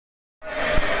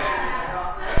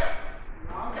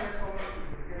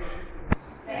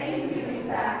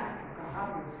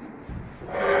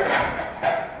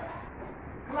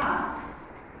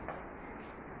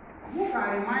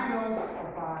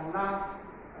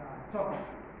Top.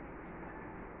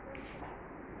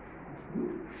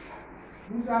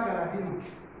 Musa Galadino.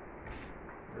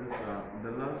 Yes,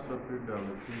 the last topic that we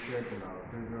treated in our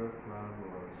previous class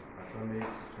was atomic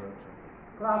structure.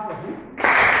 Class for who?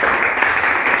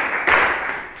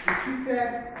 We treated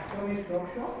atomic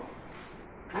structure,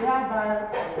 whereby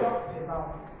we talked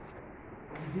about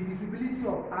the divisibility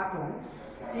of atoms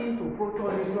into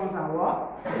proton, neutrons, and what?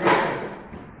 Electrons.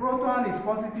 Proton is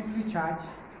positively charged,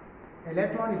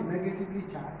 electron is negatively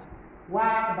charged,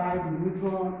 whereby the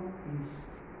neutron is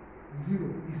zero,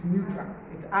 is neutral.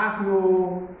 It has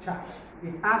no charge.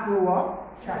 It has no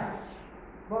what? Charge.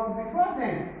 But before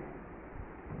then,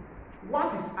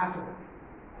 what is atom?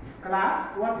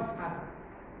 Class, what is atom?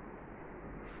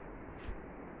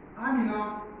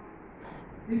 Amina,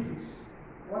 English,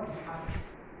 what is atom?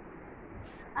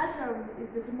 Atom is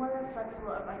the smallest particle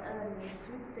of an element which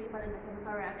take part in a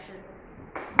chemical reaction.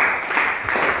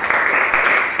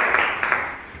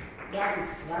 That is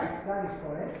right, that is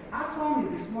correct. Atom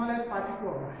is the smallest particle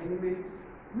of an element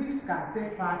which can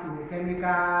take part in a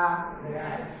chemical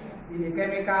reaction.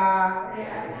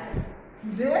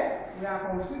 Today, we are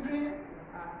considering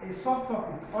a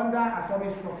subtopic under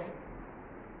atomic structure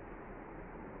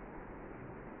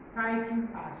titled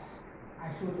as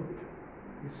isotopy.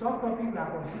 The subtopic we are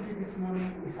considering this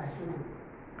morning is isotopy.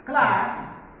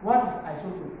 Class, what is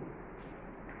isotopy?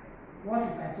 What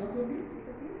is isotopy?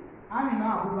 Amina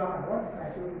Abubakar, what is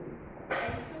isotopy?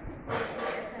 Isotopy is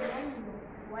a phenomenon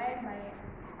whereby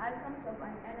atoms of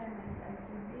an element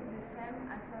exhibit the same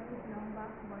atomic number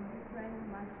but different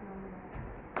mass number.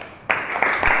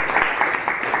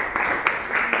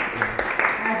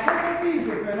 Isotopy is a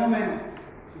phenomenon,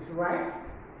 she's right,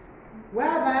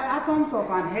 whereby atoms of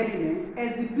an element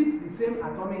exhibit the same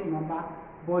atomic number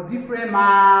but different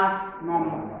mass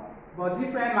number.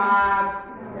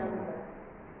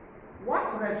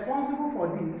 What's responsible for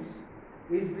this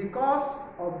is because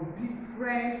of the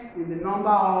difference in the number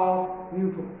of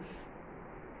neutrons.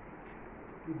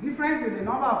 The difference in the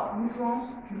number of neutrons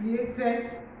created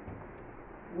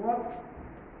what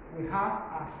we have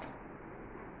as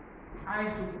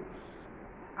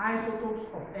isotopes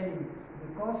of elements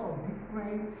because of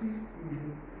differences in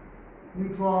the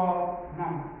neutron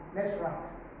number. Let's write.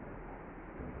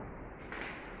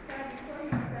 So before you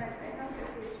start, I have a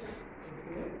question.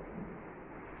 Okay.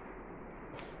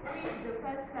 Who is the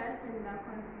first person that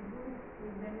contributed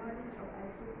with the knowledge of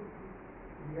isotopy?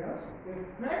 Yes, the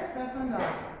first person that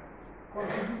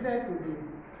contributed to the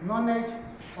knowledge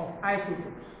of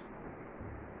isotopes,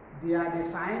 they are the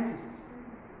scientists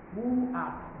who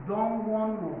have done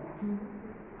one or two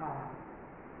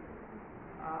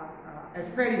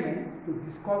experiments to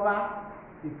discover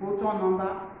the proton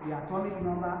number, the atomic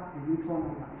number, the neutron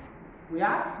number. We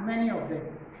have many of them.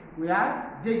 We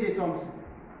have J.J. Thomson,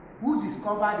 who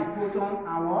discovered the proton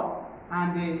and what?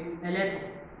 And the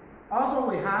electron. Also,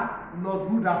 we have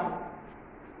Lord Rutherford,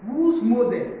 whose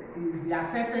model is the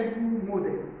acceptable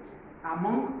model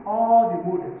among all the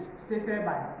models stated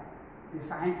by the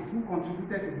scientists who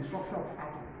contributed to the structure of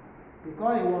atom.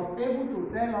 Because he was able to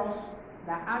tell us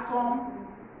that atom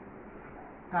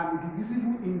can be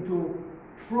divisible into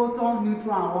proton,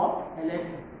 neutron, or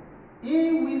electron,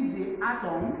 in which the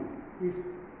atom is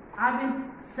having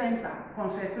center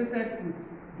concentrated with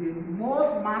the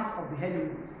most mass of the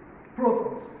elements,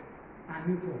 protons and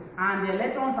neutrons, and the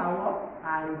electrons are what?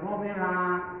 Are revolving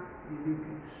around the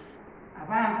nucleus. Have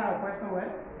I answered your question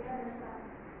well? Yes, sir.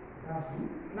 That's good.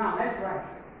 Now let's write.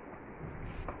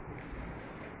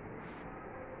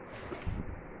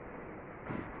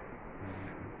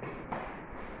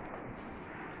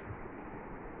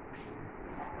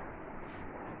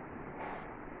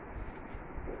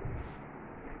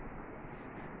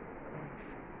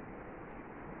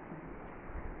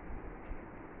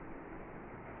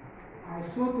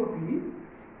 Isotopy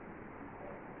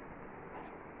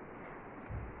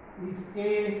is a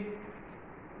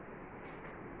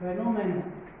phenomenon,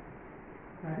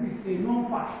 that is a known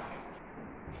fact,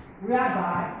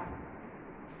 whereby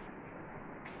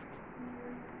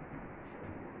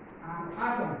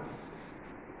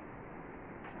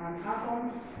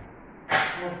atoms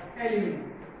of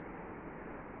elements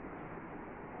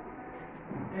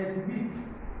exhibit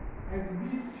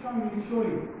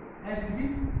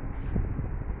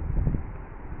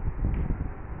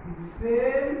the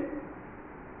same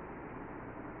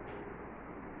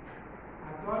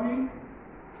atomic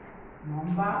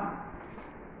number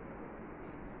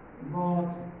but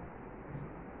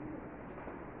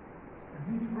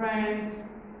different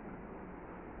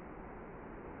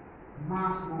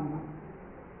mass number.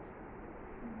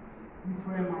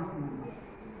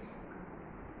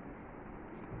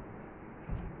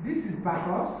 This is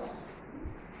because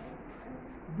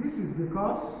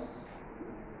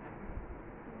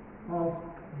of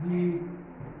the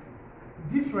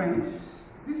difference.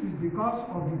 This is because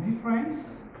of the difference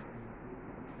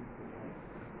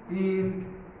in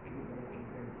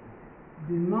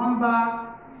the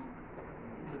number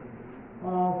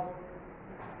of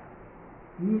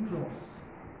neutrons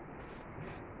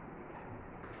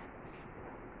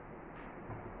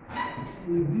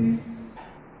in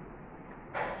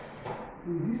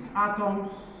these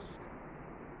atoms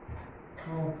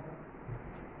of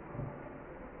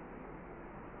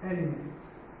elements.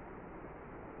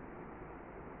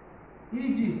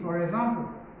 E.g., for example,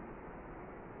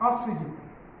 oxygen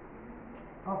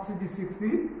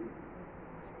 16,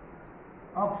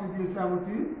 oxygen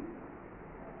 17,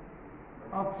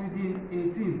 oxygen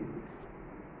 18.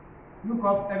 Look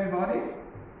up, everybody.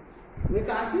 We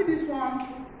can see this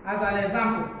one as an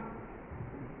example.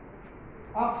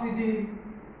 Oxygen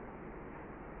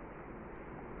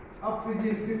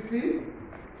 16,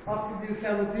 oxygen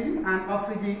 17, and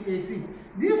oxygen 18.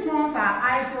 These ones are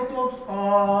isotopes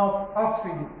of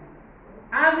oxygen,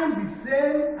 having the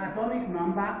same atomic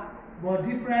number but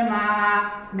different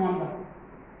mass number.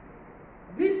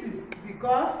 This is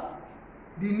because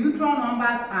the neutron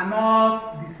numbers are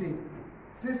not the same.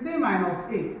 16 minus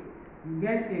 8, you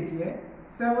get 8 here.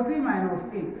 17 minus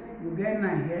 8, you get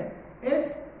 9 here.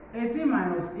 18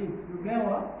 minus 8, you get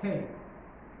what? 10.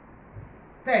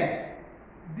 10.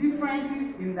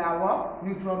 Differences in the what?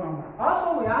 Neutron number.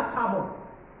 Also, we have carbon.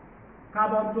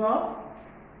 Carbon 12,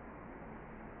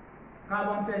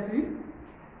 carbon 13,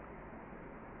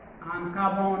 and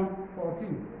carbon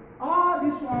 14. All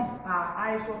these ones are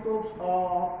isotopes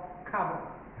of carbon.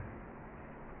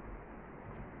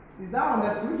 Is that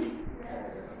understood?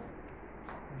 Yes.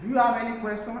 Do you have any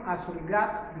question as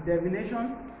regards the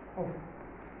definition of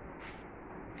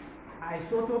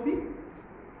isotopy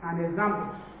and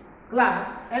examples? Class,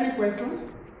 any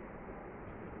questions?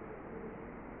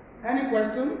 Any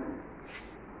question?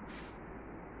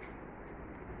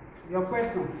 Your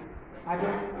question? I don't.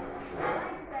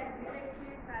 Why is that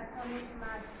relative atomic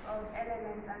mass of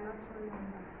elements are not whole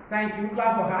numbers? Thank you.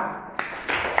 Clap for her.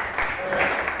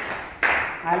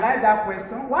 I like that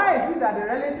question. Why is it that the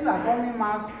relative atomic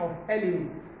mass of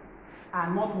elements are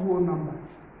not whole numbers?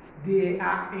 They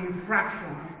are in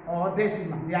fraction or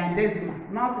decimal. They are in decimal,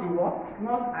 not in what?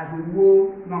 Not as a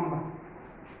whole number.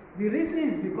 The reason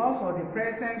is because of the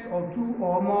presence of two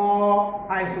or more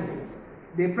isotopes.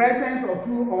 The presence of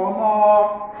two or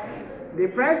more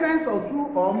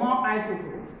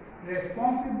isotopes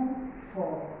responsible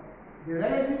for the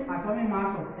relative atomic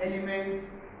mass of elements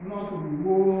not to be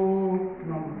whole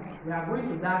number. We are going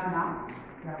to that now.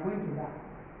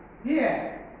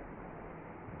 Here,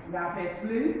 we have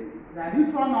explained the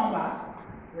neutron numbers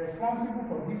responsible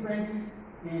for differences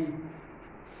in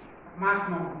mass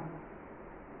number.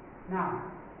 Now,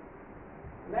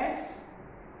 let's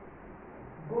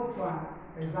go to an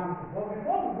example. But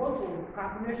before we go to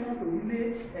calculation to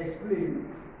really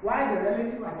explain why the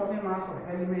relative atomic mass of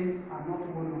elements are not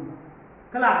whole number.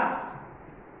 Class,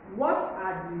 what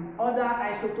are the other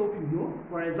isotopes you know?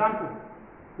 For example,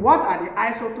 what are the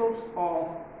isotopes of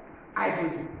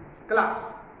hydrogen? Class.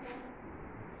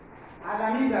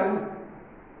 Adami Dawood.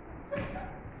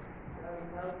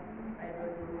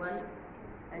 Hydrogen 1,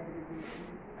 hydrogen 2,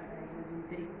 and hydrogen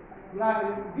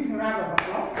 3. Give me a round of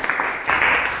applause.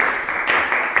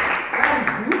 That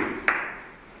is good.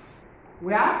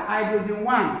 We have hydrogen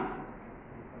 1,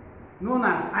 known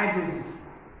as hydrogen.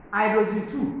 Hydrogen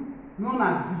 2, known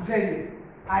as deuterium.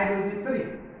 Hydrogen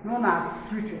 3, known as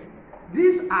tritium.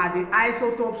 These are the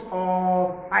isotopes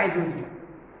of hydrogen.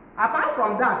 Apart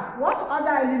from that, what other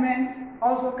elements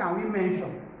also can we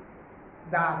mention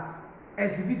that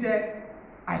exhibited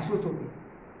isotopy?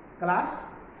 Class?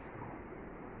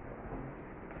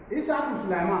 Ishaq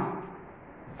Sulaiman.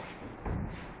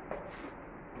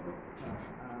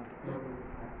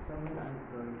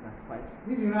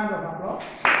 Give me a round of applause.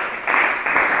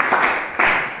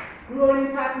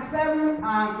 Chlorine 37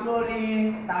 and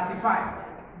chlorine 35.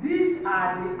 These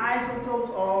are the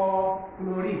isotopes of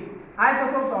chlorine.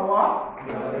 Isotopes of what?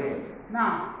 Chlorine.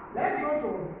 Now, let's go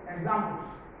to examples.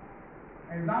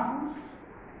 Examples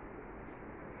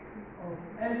of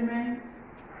elements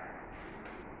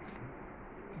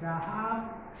that have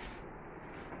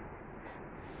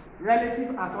relative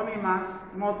atomic mass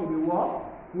not to be what?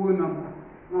 Whole number.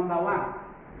 Number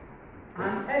 1.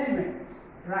 An element,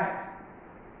 right?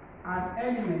 An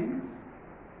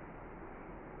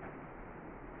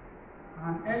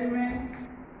element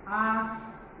has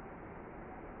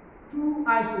two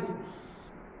isotopes.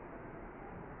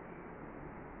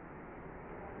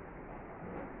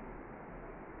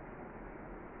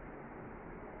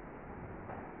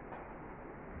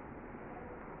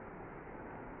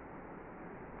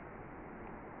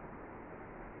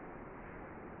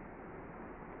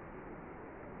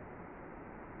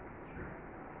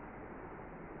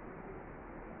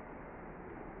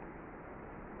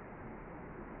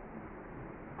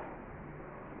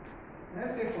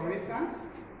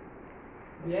 instance,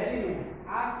 the element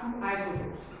has two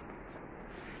isotopes,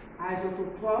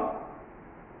 isotope 12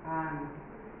 and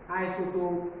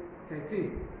isotope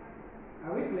 13.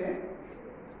 Are we clear?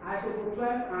 Isotope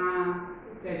 12 and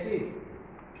 13.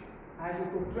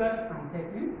 Isotope 12 and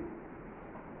 13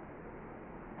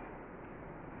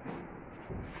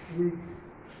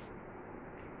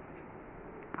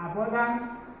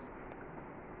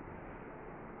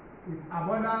 with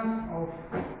abundance of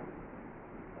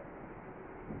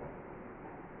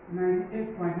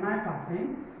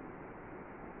 98.9%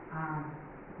 and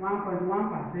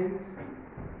 1.1%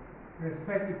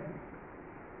 respectively.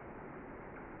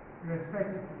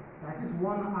 That is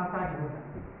one after the other.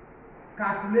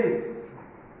 Calculate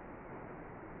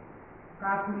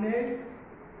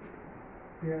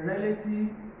the relative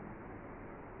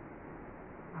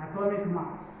atomic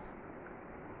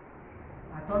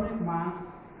mass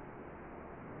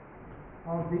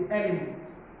of the element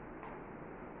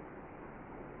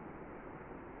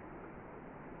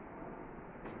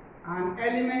an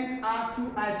element has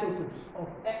two isotopes of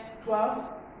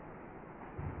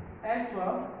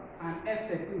S12 and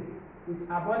S13 with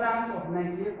abundance of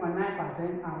 98.9%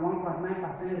 and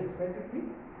 1.9% respectively.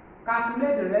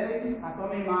 Calculate the relative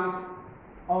atomic mass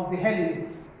of the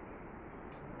element.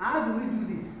 How do we do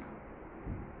this?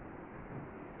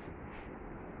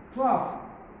 12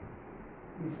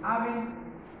 is having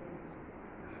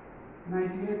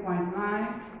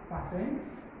 98.9%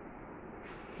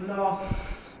 plus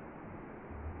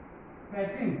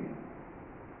 13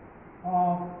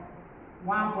 of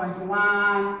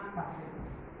 1.1%.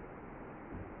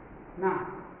 Now,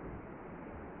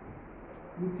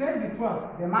 we take the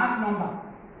 12, the mass number,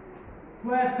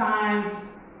 12 times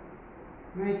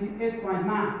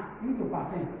 98.9 into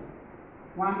percent,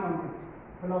 100,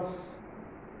 plus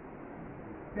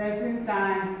 13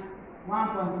 times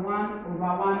 1.1 over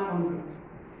 100.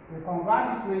 We convert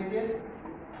this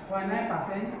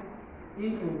 98.9%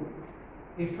 into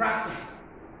a fraction,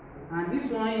 and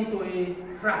this one into a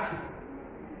fraction.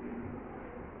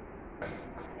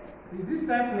 Is this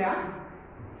step clear?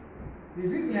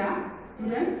 Is it clear,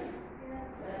 students?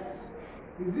 Yes.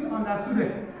 Is it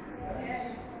understood?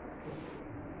 Yes.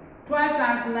 12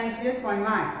 times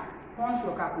 98.9. Punch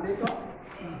your calculator.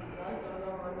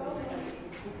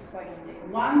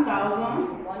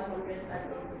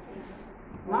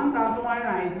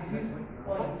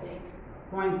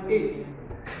 1186.8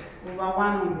 over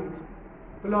 100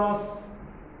 plus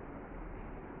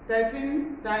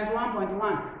 13 times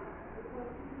 1.1.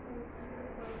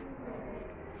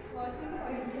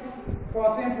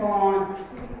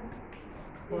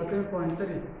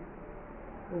 14.3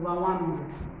 over 100.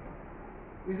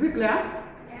 Is it clear?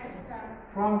 Yes, sir.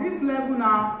 From this level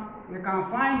now, we can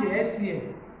find the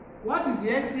SCM. What is the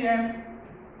SCM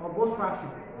of both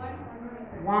fractions?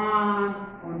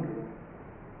 100.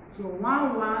 So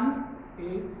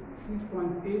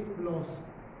 1186.8 plus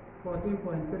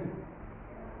 14.3.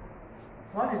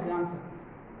 What is the answer?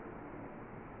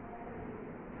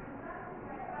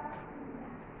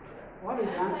 What is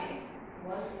the answer?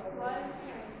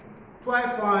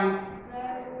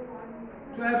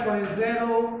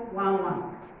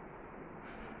 12.011.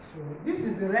 So this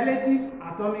is the relative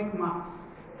atomic mass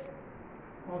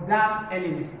of that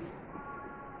element.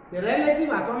 The relative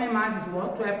atomic mass is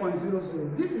what?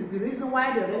 12.00. This is the reason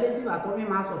why the relative atomic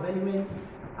mass of elements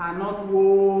are not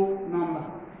whole number,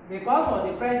 because of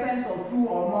the presence of two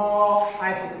or more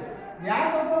isotopes. The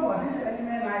isotope of this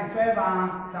element now is 12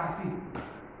 and 13.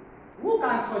 Who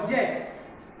can suggest,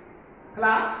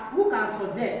 class, who can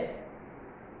suggest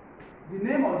the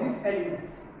name of this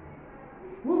element?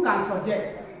 Who can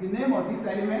suggest the name of this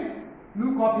element?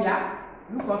 Look up here.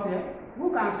 Look up here.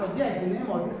 Who can suggest the name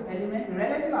of this element? The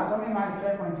relative atomic mass is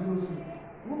 12.00.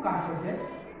 Who can suggest?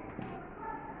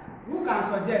 Who can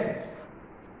suggest?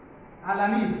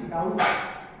 Alami, Daoud.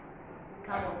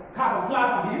 Carbon. Clap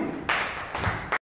for him.